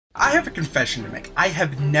I have a confession to make. I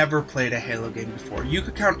have never played a Halo game before. You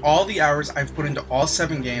could count all the hours I've put into all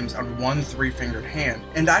 7 games on one 3-fingered hand,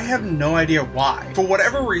 and I have no idea why. For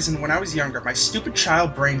whatever reason, when I was younger, my stupid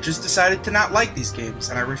child brain just decided to not like these games,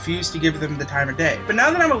 and I refused to give them the time of day. But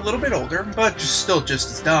now that I'm a little bit older, but still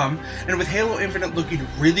just as dumb, and with Halo Infinite looking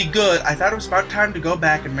really good, I thought it was about time to go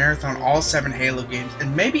back and marathon all 7 Halo games,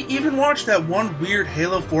 and maybe even watch that one weird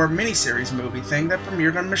Halo 4 miniseries movie thing that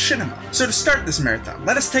premiered on Machinima. So to start this marathon,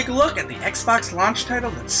 let us take a look at the Xbox launch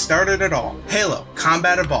title that started it all, Halo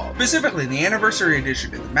Combat Evolved, specifically the Anniversary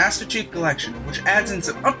Edition in the Master Chief Collection, which adds in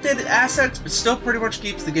some updated assets but still pretty much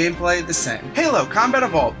keeps the gameplay the same. Halo Combat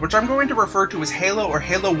Evolved, which I'm going to refer to as Halo or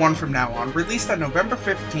Halo 1 from now on, released on November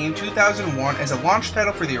 15, 2001 as a launch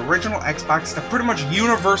title for the original Xbox to pretty much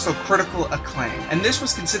universal critical acclaim, and this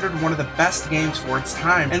was considered one of the best games for its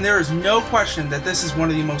time, and there is no question that this is one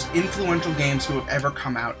of the most influential games to have ever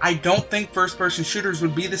come out. I don't think first-person shooters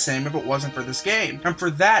would be the same if it wasn't for this game, and for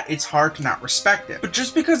that it's hard to not respect it. But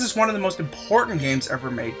just because it's one of the most important games ever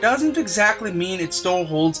made doesn't exactly mean it still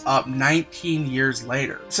holds up 19 years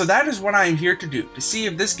later. So that is what I am here to do, to see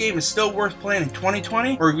if this game is still worth playing in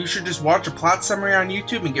 2020, or if you should just watch a plot summary on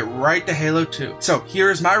YouTube and get right to Halo 2. So here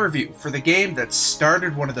is my review for the game that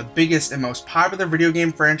started one of the biggest and most popular video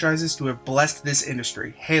game franchises to have blessed this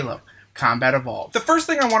industry, Halo Combat Evolved. The first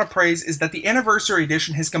thing I want to praise is that the Anniversary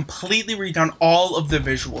Edition has completely redone all of the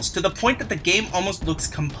visuals to the point that the game almost looks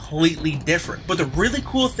completely different. But the really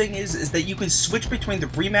cool thing is that you can switch between the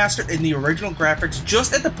remastered and the original graphics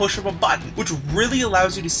just at the push of a button, which really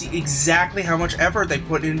allows you to see exactly how much effort they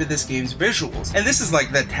put into this game's visuals. And this is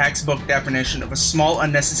like the textbook definition of a small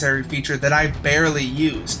unnecessary feature that I barely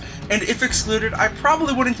used. And if excluded, I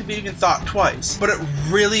probably wouldn't have even thought twice. But it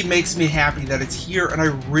really makes me happy that it's here, and I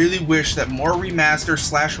really wish that more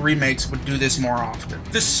remasters/remakes would do this more often.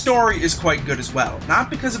 The story is quite good as well, not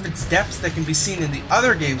because of its depths that can be seen in the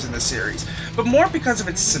other games in the series, but more because of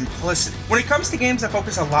its simplicity. When it comes to games that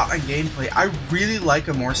focus a lot on gameplay, I really like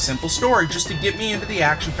a more simple story just to get me into the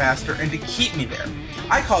action faster and to keep me there.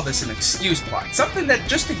 I call this an excuse plot, something that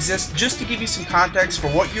just exists just to give you some context for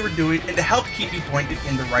what you were doing and to help keep you pointed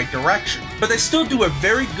in the right direction. But they still do a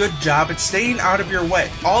very good job at staying out of your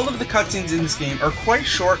way. All of the cutscenes in this game are quite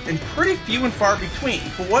short and pretty few and far between,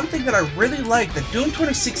 but one thing that I really like that Doom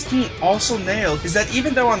 2016 also nailed is that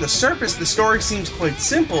even though on the surface the story seems quite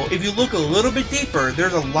simple, if you look a little bit deeper,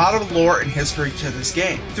 there's a lot of lore and history to this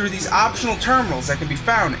game, through these optional terminals that can be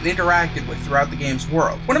found and interacted with throughout the game's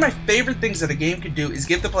world. One of my favorite things that a game can do is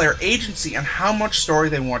give the player agency on how much story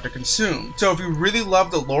they want to consume. So if you really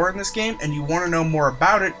love the lore in this game and you want to know more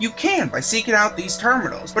about it, you can by seeking out these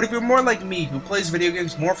terminals. But if you're more like me, who plays video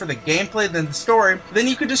games more for the gameplay than the story, then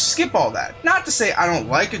you could just skip all that. Not to say I don't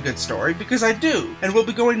like a good story, because I do, and we'll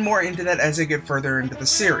be going more into that as I get further into the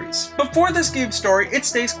series. But for this game's story, it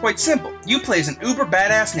stays quite simple. You play as an uber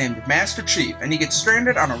badass named Master Chief, and you get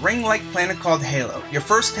stranded on a ring-like planet called Halo. Your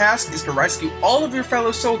first task is to rescue all of your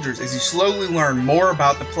fellow soldiers as you slowly learn more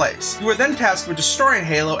about the place. You are then tasked with destroying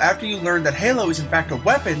Halo after you learn that Halo is in fact a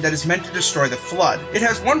weapon that is meant to destroy the Flood. It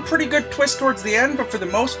has one pretty good twist towards the end, but for the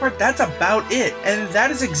most part, that's about it. And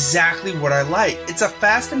that is exactly what I like. It's a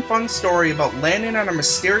fast and fun story about landing on a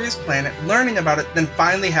mysterious planet, learning about it, then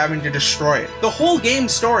finally having to destroy it. The whole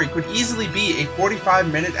game's story could easily be a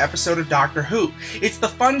 45-minute episode of Doctor Who. It's the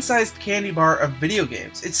fun-sized candy bar of video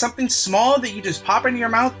games. It's something small that you just pop into your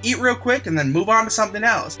mouth, eat real quick, and then move on to something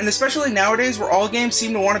else. And especially nowadays where all games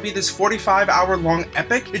seem to want to be this 45-hour-long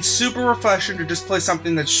epic, it's super refreshing to just play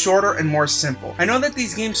something that's shorter and more simple. I know that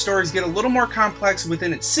these game stories get a little more complex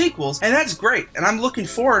within its sequels, and that's great, and I'm looking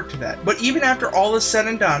forward to that. But even after all is said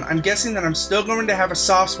and done, I'm guessing that I'm still going to have a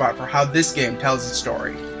soft spot for how this game tells its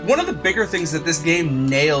story. One of the bigger things that this game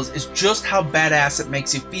nails is just how badass it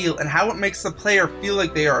makes you feel and how it makes the player feel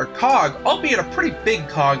like they are a cog, albeit a pretty big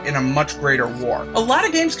cog in a much greater war. A lot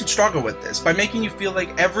of games can struggle with this by making you feel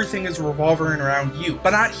like everything is revolving around you, but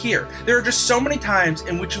not here. There are just so many times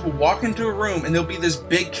in which you will walk into a room and there'll be this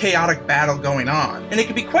big chaotic battle going on, and it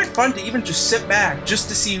can be quite fun to even just sit back just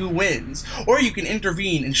to see who wins, or you can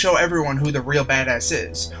intervene and show everyone who the real badass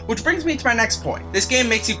is. Which brings me to my next point. This game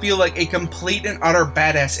makes you feel like a complete and utter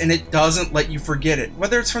badass, and it doesn't let you forget it,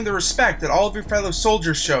 whether it's from the respect that all of your fellow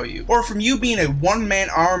soldiers show you, or from you being a one-man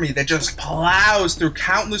army that just plows through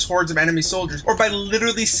countless hordes of enemy soldiers, or by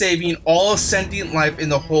literally saving all sentient life in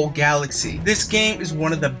the whole galaxy. This game is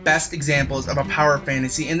one of the best examples of a power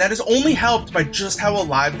fantasy, and that is only helped by just how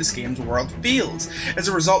alive this game's world feels, as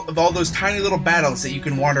a result of all those tiny little battles that you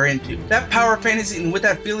can wander into. That power fantasy, and with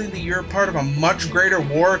that feeling that you're a part of a much greater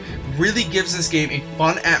war, really gives this game a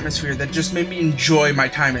fun atmosphere that just made me enjoy my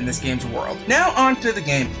time in this game's world. Now on to the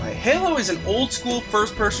gameplay. Halo is an old school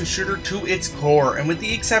first-person shooter to its core, and with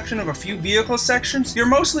the exception of a few vehicle sections, you're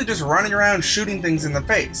mostly just running around shooting things in the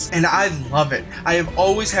face. And I love it. I have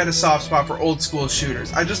always had a soft spot for old school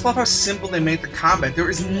shooters. I just love how simple they make the combat. There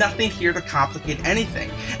is nothing here to complicate anything.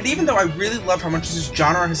 And even though I really love how much this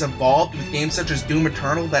genre has evolved with games such as Doom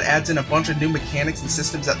Eternal that adds in a bunch of new mechanics and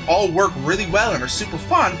systems that all work really well and are super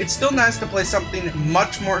fun, it's still nice to play something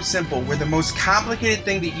much more simple where the most complicated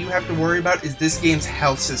thing that you have to worry about is this game's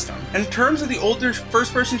health system. And in terms of the older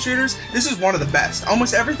first-person shooters, this is one of the best.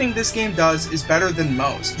 Almost everything this game does is better than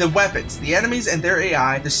most. The weapons, the enemies and their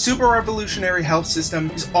AI, the super revolutionary health system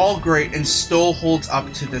is all great and still holds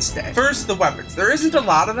up to this day. First, the weapons. There isn't a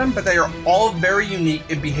lot of them, but they are all very unique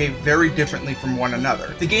and behave very differently from one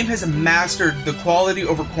another. The game has mastered the quality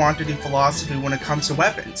over quantity philosophy when it comes to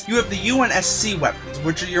weapons. You have the UNSC weapons,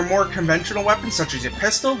 which are your more conventional weapons such as a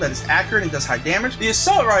pistol that is accurate and does high damage, the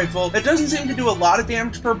assault rifle that doesn't seem to do a lot of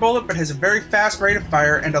damage per bullet but has a very fast rate of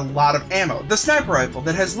fire and a lot of ammo, the sniper rifle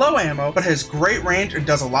that has low ammo but has great range and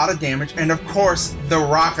does a lot of damage, and of course the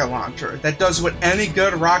rocket launcher that does what any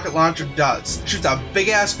good rocket launcher does. Shoots a big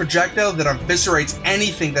ass projectile that eviscerates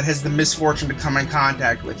anything that has the misfortune to come in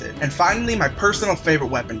contact with it. And finally, my personal favorite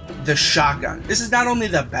weapon, the shotgun. This is not only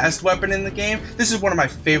the best weapon in the game, this is one of my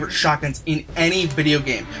favorite shotguns in any video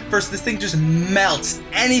game. First, this thing just melts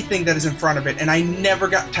anything that is in front of it, and I never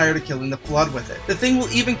got tired of killing the Flood with it. The thing will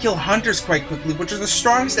even kill hunters quite quickly, which are the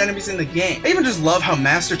strongest enemies in the game. I even just love how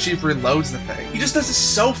Master Chief reloads the thing. He just does it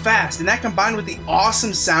so fast, and that combined with the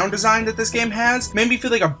awesome sound design that this game has, made me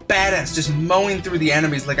feel like a badass just mowing through the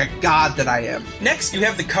enemies like a god that I am. Next, you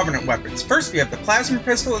have the Covenant weapons. First, you have the plasma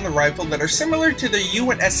pistol and the rifle that are similar to the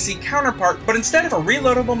UNSC counterpart, but instead of a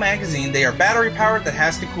reloadable magazine, they are battery powered that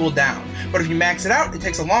has to cool down. But if you max it out, it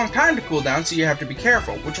takes a long time to cool down, so you have to be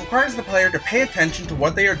careful, which requires the player to pay attention to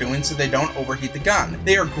what they are doing so they don't overheat the gun.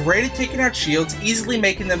 They are great at taking out shields, easily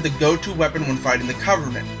making them the go-to weapon when fighting the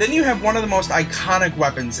Covenant. Then you have one of the most iconic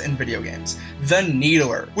weapons in video games, the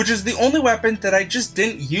Needler, which is the only weapon that I just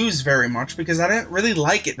didn't use very much because I didn't really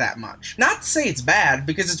like it that much. Not to say it's bad,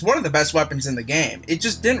 because it's one of the best weapons in the game. It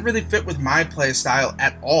just didn't really fit with my playstyle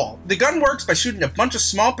at all. The gun works by shooting a bunch of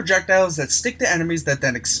small projectiles that stick to enemies that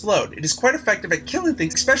then explode. It is quite effective at killing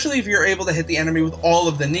things, especially if you're able to hit the enemy with all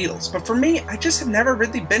of the needles. But for me, I just have never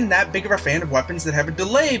really been that big of a fan of weapons that have a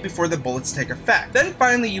delay before the bullets take effect. Then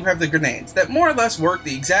finally you have the grenades, that more or less work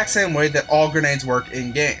the exact same way that all grenades work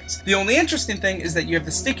in games. The only interesting thing is that you have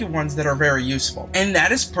the sticky ones that are very useful. And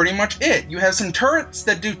that is pretty much it. You have some turrets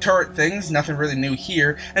that do turret things, nothing really new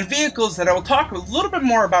here, and vehicles that I will talk a little bit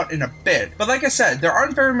more about in a bit. But like I said, there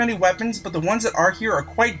aren't very many weapons, but the ones that are here are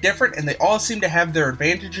quite different, and they all seem to have their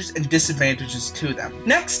advantages and disadvantages to them.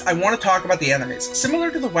 Next, I want to talk about the enemies.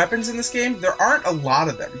 Similar to the weapons in this game, there aren't a lot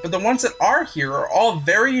of them, but the ones that are here are all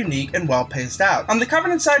very unique and well paced out. On the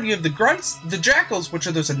Covenant side, you have the Grunts, the Jackals, which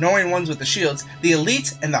are those annoying ones with the shields, the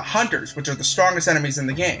Elites, and the Hunters, which are the strongest enemies in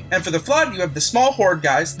the game. And for the Flood, you have the small horde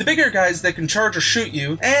guys, the bigger guys that can charge or shoot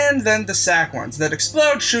you, and then the sack ones that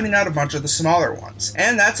explode, shooting out a bunch of the smaller ones.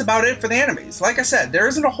 And that's about it for the enemies. Like I said, there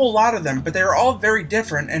isn't a whole lot of them, but they are all very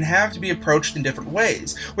different and have to be approached in different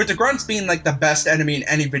ways, with the Grunts being like the best enemy in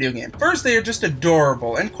any video game. First, they are just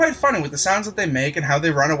adorable and quite funny with the sounds that they make and how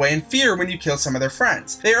they run away in fear when you kill some of their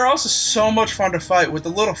friends. They are also so much fun to fight with the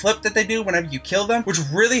little flip that they do whenever you kill them, which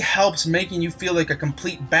really helps making you feel like a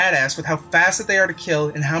complete badass with how fast that they are to kill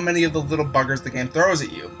and how many of the little buggers the game throws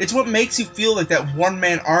at you. It's what makes you feel like that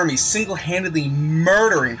one-man army single-handedly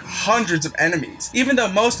murdering hundreds of enemies, even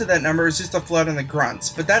though most of that number is just the Flood and the Grunts,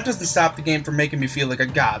 but that doesn't stop the game from making me feel like a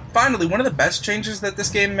god. Finally, one of the best changes that this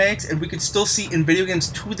game makes, and we could still see in video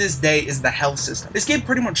games to this day, is the health system. This game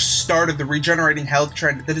pretty much started the regenerating health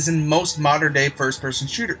trend that is in most modern-day first-person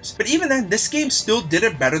shooters. But even then, this game still did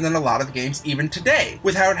it better than a lot of games even today,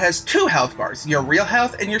 with how it has two health bars, your real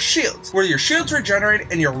health and your shields, where your shields regenerate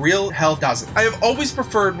and your real health doesn't. I have always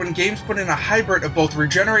preferred when games put in a hybrid of both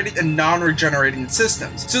regenerating and non-regenerating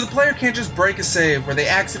systems, so the player can't just break a save where they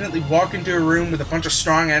accidentally walk into a room with a bunch of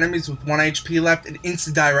strong enemies with 1 HP left and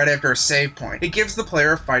insta-die right after a save point. It gives the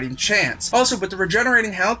player a fighting chance. Also, with the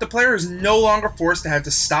regenerating health, the player is no longer forced to have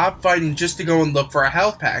to stop fighting just to go and look for a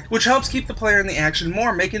health pack, which helps keep the player in the action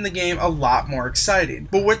more, making the game a lot more exciting.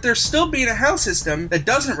 But with there still being a health system that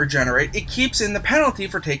doesn't regenerate, it keeps in the penalty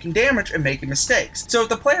for taking damage much and making mistakes. So if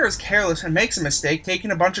the player is careless and makes a mistake,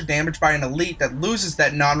 taking a bunch of damage by an elite that loses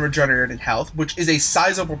that non-regenerated health, which is a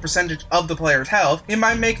sizable percentage of the player's health, it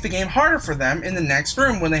might make the game harder for them in the next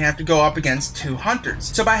room when they have to go up against 2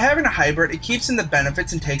 hunters. So by having a hybrid, it keeps in the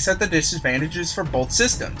benefits and takes out the disadvantages for both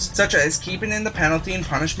systems, such as keeping in the penalty and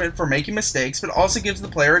punishment for making mistakes, but also gives the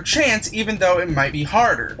player a chance even though it might be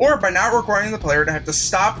harder, or by not requiring the player to have to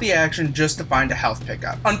stop the action just to find a health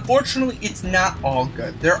pickup. Unfortunately, it's not all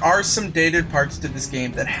good. There are some dated parts to this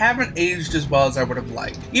game that haven't aged as well as I would have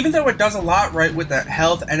liked. Even though it does a lot right with the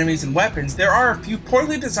health, enemies, and weapons, there are a few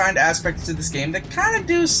poorly designed aspects to this game that kind of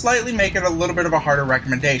do slightly make it a little bit of a harder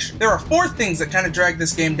recommendation. There are 4 things that kind of drag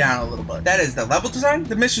this game down a little bit. That is the level design,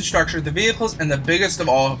 the mission structure, the vehicles, and the biggest of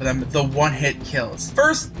all of them, the one-hit kills.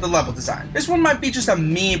 First, the level design. This one might be just a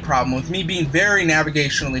me problem with me being very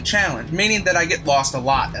navigationally challenged, meaning that I get lost a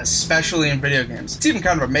lot, especially in video games. It's even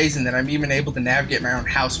kind of amazing that I'm even able to navigate my own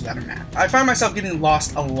house without a map. I find myself getting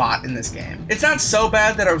lost a lot in this game. It's not so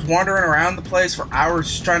bad that I was wandering around the place for hours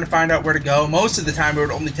just trying to find out where to go. Most of the time it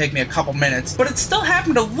would only take me a couple minutes, but it still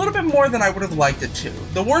happened a little bit more than I would have liked it to.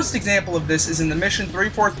 The worst example of this is in the mission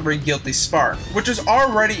 343 Guilty Spark, which is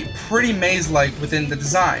already pretty maze-like within the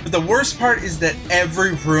design. But the worst part is that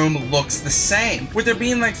every room looks the same, with there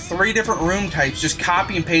being like 3 different room types just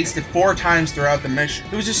copy and pasted 4 times throughout the mission.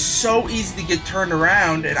 It was just so easy to get turned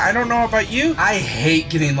around, and I don't know about you, I hate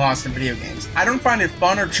getting lost in video games. I don't find it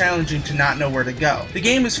fun or challenging to not know where to go. The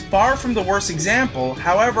game is far from the worst example,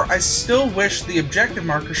 however, I still wish the objective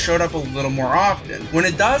marker showed up a little more often. When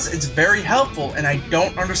it does, it's very helpful, and I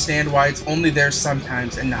don't understand why it's only there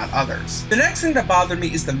sometimes and not others. The next thing that bothered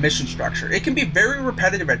me is the mission structure. It can be very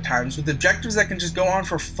repetitive at times, with objectives that can just go on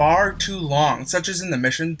for far too long, such as in the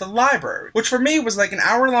mission The Library, which for me was like an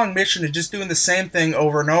hour-long mission of just doing the same thing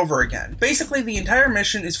over and over again. Basically, the entire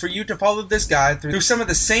mission is for you to follow this guy through some of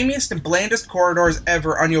the samiest and blandest corridors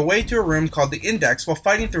ever on your way to a room called the Index while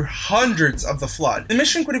fighting through hundreds of the Flood. The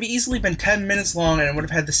mission could have easily been 10 minutes long and it would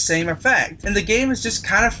have had the same effect, and the game is just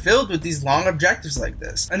kind of filled with these long objectives like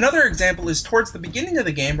this. Another example is towards the beginning of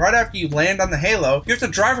the game, right after you land on the Halo, you have to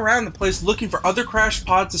drive around the place looking for other crashed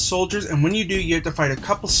pods of soldiers, and when you do, you have to fight a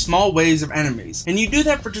couple small waves of enemies, and you do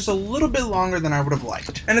that for just a little bit longer than I would have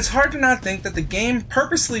liked. And it's hard to not think that the game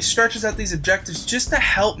purposely stretches out these objectives just to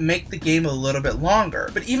help make the game a little bit longer.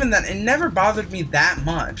 But even then, it never bothered me that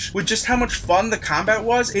much. With just how much fun the combat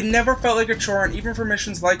was, it never felt like a chore, and even for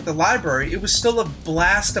missions like the Library, it was still a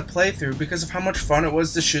blast to play through because of how much fun it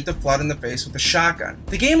was to shoot the Flood in the face with a shotgun.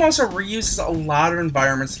 The game also reuses a lot of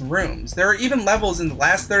environments and rooms. There are even levels in the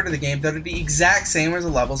last third of the game that are the exact same as the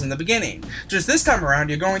levels in the beginning. Just this time around,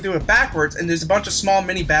 you're going through it backwards, and there's a bunch of small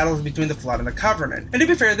mini battles between the Flood and the Covenant. And to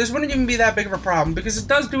be fair, this wouldn't even be that big of a problem because it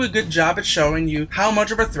does do a good job at showing you how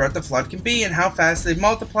much of a threat the Flood can be and how fast they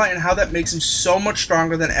multiply and how that makes them so much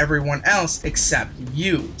stronger than everyone else except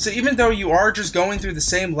you. So even though you are just going through the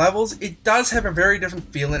same levels, it does have a very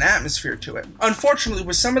different feel and atmosphere to it. Unfortunately,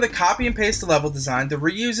 with some of the copy and paste level design, the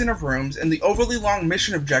reusing of rooms, and the overly long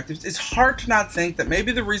mission objectives, it's hard to not think that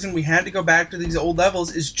maybe the reason we had to go back to these old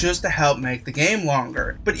levels is just to help make the game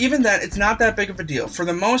longer. But even then, it's not that big of a deal. For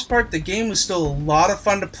the most part, the game was still a lot of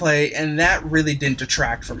fun to play, and that really didn't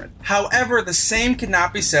detract from it. However, the same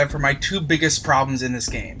cannot be said for my 2 biggest problems in this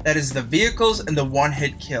game. That is the vehicles and the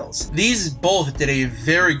one-hit kills. These both did a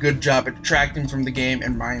very good job at detracting from the game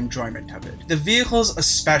and my enjoyment of it. The vehicles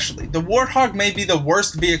especially. The Warthog may be the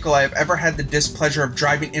worst vehicle I have ever had the displeasure of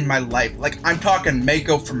driving in my life. Like, I'm talking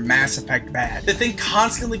Mako from Mass Effect bad. The thing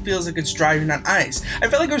constantly feels like it's driving on ice. I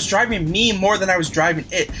felt like it was driving me more than I was driving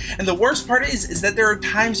it. And the worst part is that there are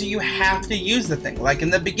times that you have to use the thing, like in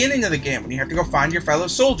the beginning of the game when you have to go find your fellow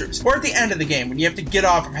soldiers, or at the end of the game when you have to get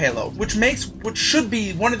off of Halo, which makes what should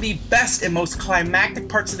be one of the best and most climactic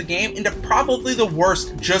parts of the game into probably the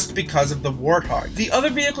worst just because of the Warthog. The other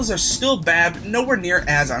vehicles are still bad, but nowhere near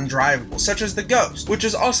as undrivable, such as the Ghost, which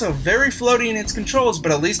is also very floaty in its controls,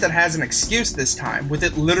 but at least it has an excuse this time, with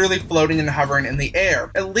it literally floating and hovering in the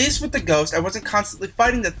air. At least with the Ghost, I wasn't constantly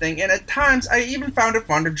fighting the thing, and at times I even found it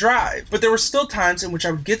fun to drive. But there were still times in which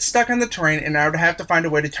I would get stuck on the terrain and I would have to find a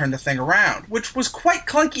way to turn the thing around, which was quite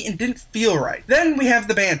clunky and didn't feel right. Then we have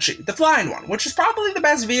the Banshee, the flying one, which is probably the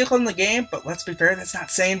best vehicle in the game, but let's be fair, that's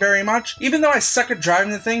not saying very much. Even though I suck at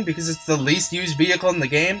driving the thing because it's the least used vehicle in the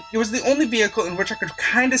game, it was the only vehicle in which I could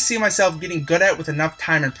kinda see myself getting good at with enough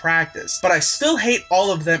time and practice. But I still hate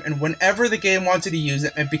all of them, and whenever the game wanted to use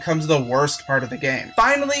it, it becomes the worst part of the game.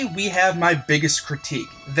 Finally, we have my biggest critique,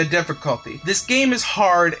 the difficulty. This game is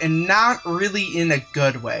hard and not really in a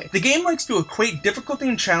good way. The game likes to equate difficulty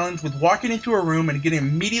and challenge with walking into a room and getting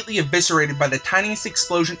immediately eviscerated by the tiniest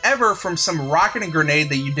explosion ever from some rocket grenade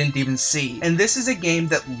that you didn't even see. And this is a game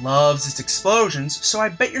that loves its explosions, so I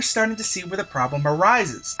bet you're starting to see where the problem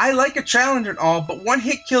arises. I like a challenge and all, but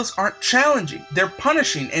one-hit kills aren't challenging. They're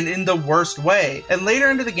punishing, and in the worst way. And later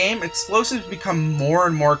into the game, explosives become more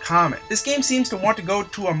and more common. This game seems to want to go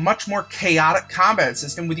to a much more chaotic combat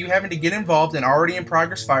system, with you having to get involved in already in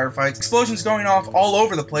progress firefights, explosions going off all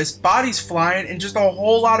over the place, bodies flying, and just a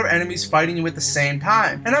whole lot of enemies fighting you at the same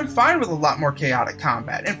time. And I'm fine with a lot more chaotic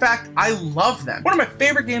combat. In fact, I love them. One of my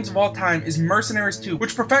favorite games of all time is Mercenaries 2,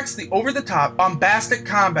 which perfects the over-the-top, bombastic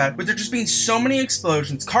combat with there just being so many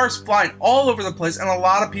explosions, cars flying all over the place, and a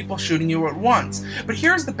lot of people shooting you at once. But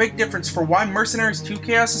here's the big difference for why Mercenaries 2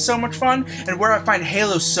 Chaos is so much fun, and where I find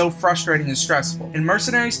Halo so frustrating and stressful. In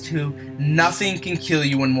Mercenaries 2, nothing can kill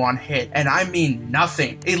you in one hit, and I mean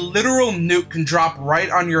nothing. A literal nuke can drop right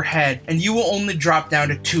on your head, and you will only drop down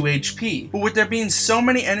to 2 HP. But with there being so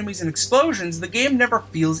many enemies and explosions, the game never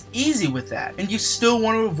feels easy with that, and you still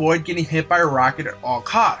want to avoid getting hit by a rocket at all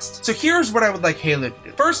costs. So here's what I would like Halo to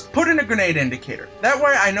do. First, put in a grenade indicator. That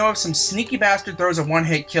way I know if some sneaky bastard throws a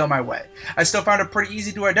one-hit kill my way. I still found it pretty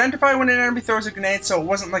easy to identify when an enemy throws a grenade, so it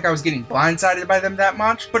wasn't like I was getting blindsided by them that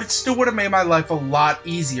much, but it still would have made my life a lot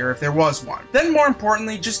easier if there was one. Then more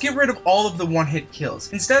importantly, just get rid of all of the one-hit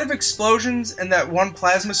kills. Instead of explosions and that one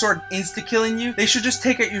plasma sword insta-killing you, they should just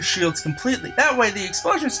take out your shields completely. That way the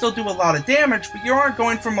explosions still do a lot of damage, but you aren't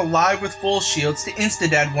going from alive with full shields to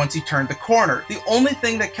insta-dead once you turn the corner. The only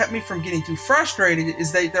thing that kept me from getting too frustrated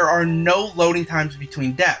is that there are no loading times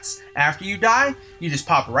between deaths. After you die, you just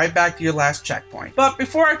pop right back to your last checkpoint. But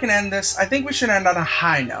before I can end this, I think we should end on a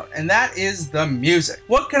high note, and that is the music.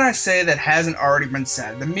 What can I say that hasn't already been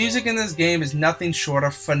said? The music in this game is nothing short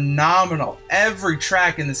of phenomenal. Every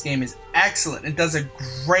track in this game is excellent. It does a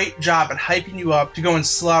great job at hyping you up to go and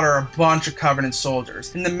slaughter a bunch of Covenant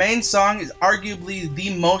soldiers. And the main song is arguably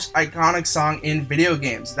the most iconic song in video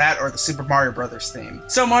games, that or the Super Mario Bros. Theme.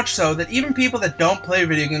 So much so that even people that don't play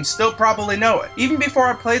video games still probably know it. Even before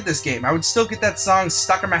I played this game, I would still get that song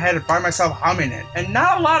stuck in my head and find myself humming it. And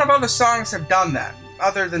not a lot of other songs have done that,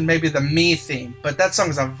 other than maybe the Me theme, but that song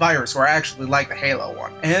is a virus where I actually like the Halo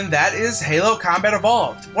one. And that is Halo Combat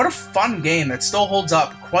Evolved. What a fun game that still holds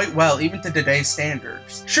up quite well even to today's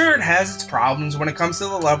standards. Sure, it has its problems when it comes to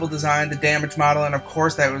the level design, the damage model, and of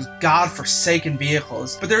course that was godforsaken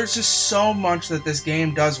vehicles, but there's just so much that this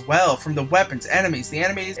game does well, from the weapons, enemies, the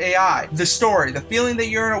enemy's AI, the story, the feeling that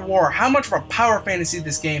you're in a war, how much of a power fantasy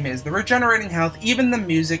this game is, the regenerating health, even the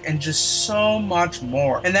music, and just so much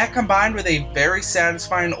more. And that combined with a very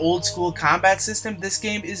satisfying old school combat system, this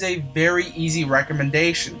game is a very easy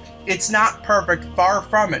recommendation. It's not perfect, far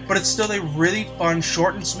from it, but it's still a really fun,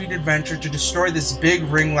 short and sweet adventure to destroy this big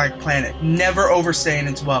ring-like planet, never overstaying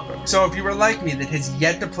its welcome. So if you were like me that has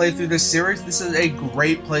yet to play through this series, this is a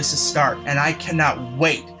great place to start, and I cannot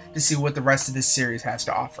wait to see what the rest of this series has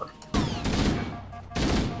to offer.